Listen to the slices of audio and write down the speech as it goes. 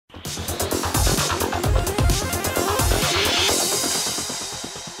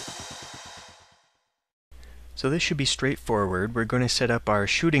So this should be straightforward. We're going to set up our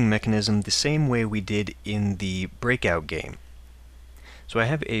shooting mechanism the same way we did in the breakout game. So I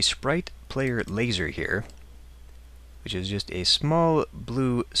have a sprite player laser here, which is just a small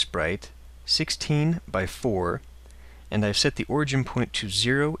blue sprite, 16 by 4, and I've set the origin point to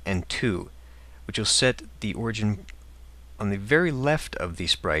 0 and 2, which will set the origin on the very left of the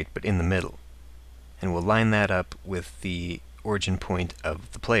sprite, but in the middle. And we'll line that up with the origin point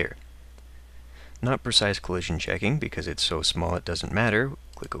of the player. Not precise collision checking, because it's so small it doesn't matter.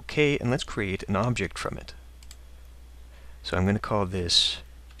 Click OK, and let's create an object from it. So I'm going to call this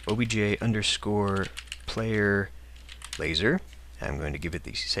obj underscore player laser. I'm going to give it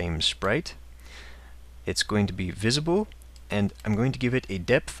the same sprite. It's going to be visible, and I'm going to give it a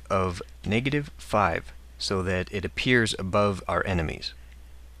depth of -5 so that it appears above our enemies.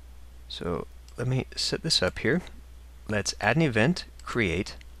 So let me set this up here. Let's add an event,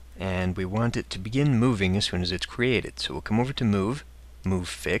 create, and we want it to begin moving as soon as it's created. So we'll come over to move, move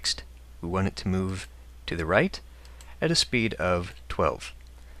fixed. We want it to move to the right at a speed of 12.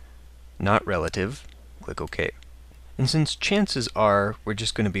 Not relative. Click OK. And since chances are we're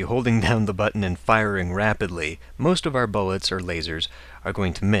just going to be holding down the button and firing rapidly, most of our bullets or lasers are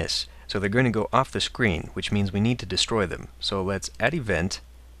going to miss. So they're going to go off the screen, which means we need to destroy them. So let's add event,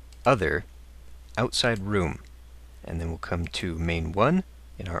 other, outside room. And then we'll come to main 1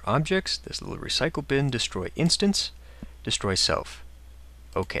 in our objects, this little recycle bin, destroy instance, destroy self.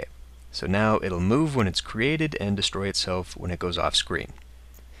 OK. So now it'll move when it's created and destroy itself when it goes off screen.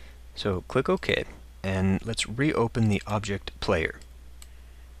 So click OK, and let's reopen the object player.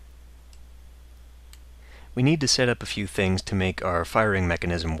 We need to set up a few things to make our firing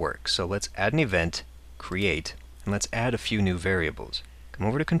mechanism work. So let's add an event, create, and let's add a few new variables. Come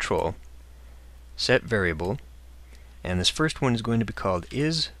over to Control, set variable, and this first one is going to be called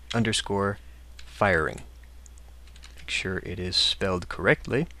is_firing. Make sure it is spelled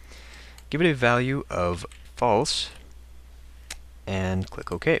correctly. Give it a value of false, and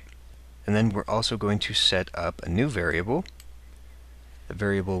click OK. And then we're also going to set up a new variable. The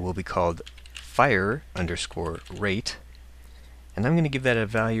variable will be called fire_rate, and I'm going to give that a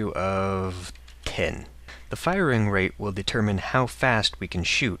value of 10. The firing rate will determine how fast we can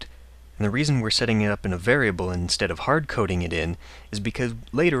shoot. And the reason we're setting it up in a variable instead of hard-coding it in is because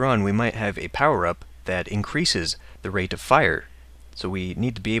later on we might have a power-up that increases the rate of fire. So we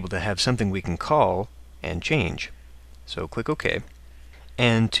need to be able to have something we can call and change. So click OK.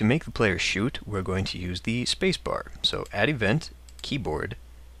 And to make the player shoot, we're going to use the spacebar. So add event, keyboard,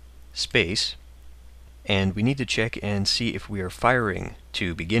 space, and we need to check and see if we are firing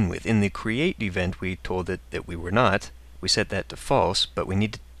to begin with. In the create event we told it that we were not. We set that to false, but we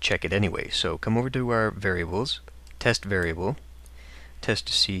need to check it anyway. So come over to our variables, test variable, test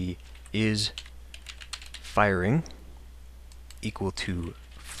to see is firing equal to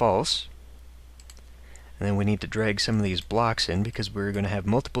false, and then we need to drag some of these blocks in because we're going to have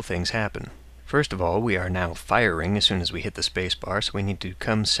multiple things happen. First of all, we are now firing as soon as we hit the spacebar, so we need to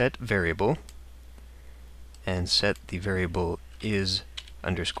come set variable and set the variable is_firing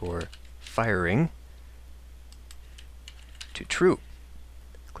to true.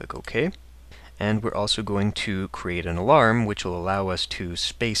 Click OK. And we're also going to create an alarm which will allow us to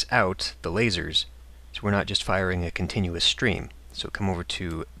space out the lasers, so we're not just firing a continuous stream. So come over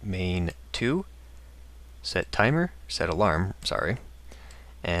to main 2, set timer, set alarm, sorry,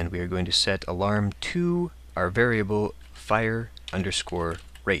 and we are going to set alarm to our variable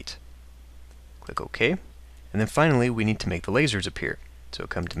fire_rate. Click OK. And then finally we need to make the lasers appear. So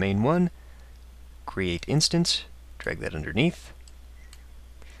come to main 1, create instance, drag that underneath,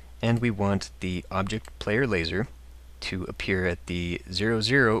 and we want the object player laser to appear at the 0,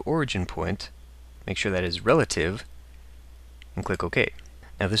 0 origin point. Make sure that is relative, and click OK.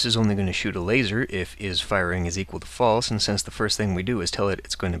 Now this is only going to shoot a laser if isFiring is equal to false, and since the first thing we do is tell it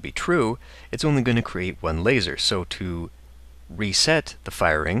it's going to be true, it's only going to create one laser. So to reset the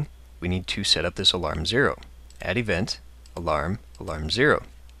firing, we need to set up this alarm 0. Add event, alarm, alarm 0.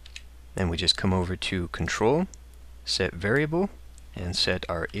 Then we just come over to Control, set variable, and set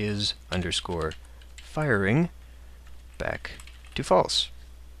our is_firing back to false.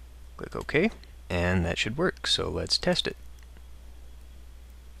 Click OK, and that should work. So let's test it.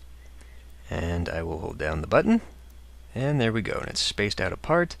 And I will hold down the button, and there we go, and it's spaced out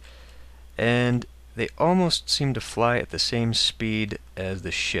apart, and they almost seem to fly at the same speed as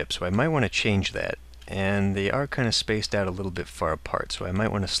the ship, so I might want to change that. And they are kind of spaced out a little bit far apart, so I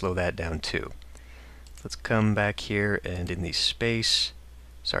might want to slow that down too. Let's come back here, and in the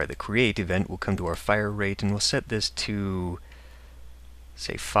the create event, we'll come to our fire rate, and we'll set this to,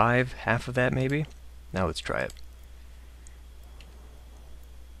 say, 5, half of that maybe. Now let's try it.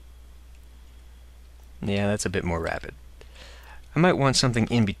 Yeah, that's a bit more rapid. I might want something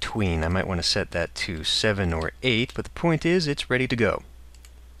in between. I might want to set that to 7 or 8, but the point is, it's ready to go.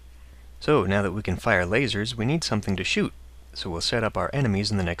 So, now that we can fire lasers, we need something to shoot. So we'll set up our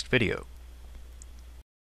enemies in the next video.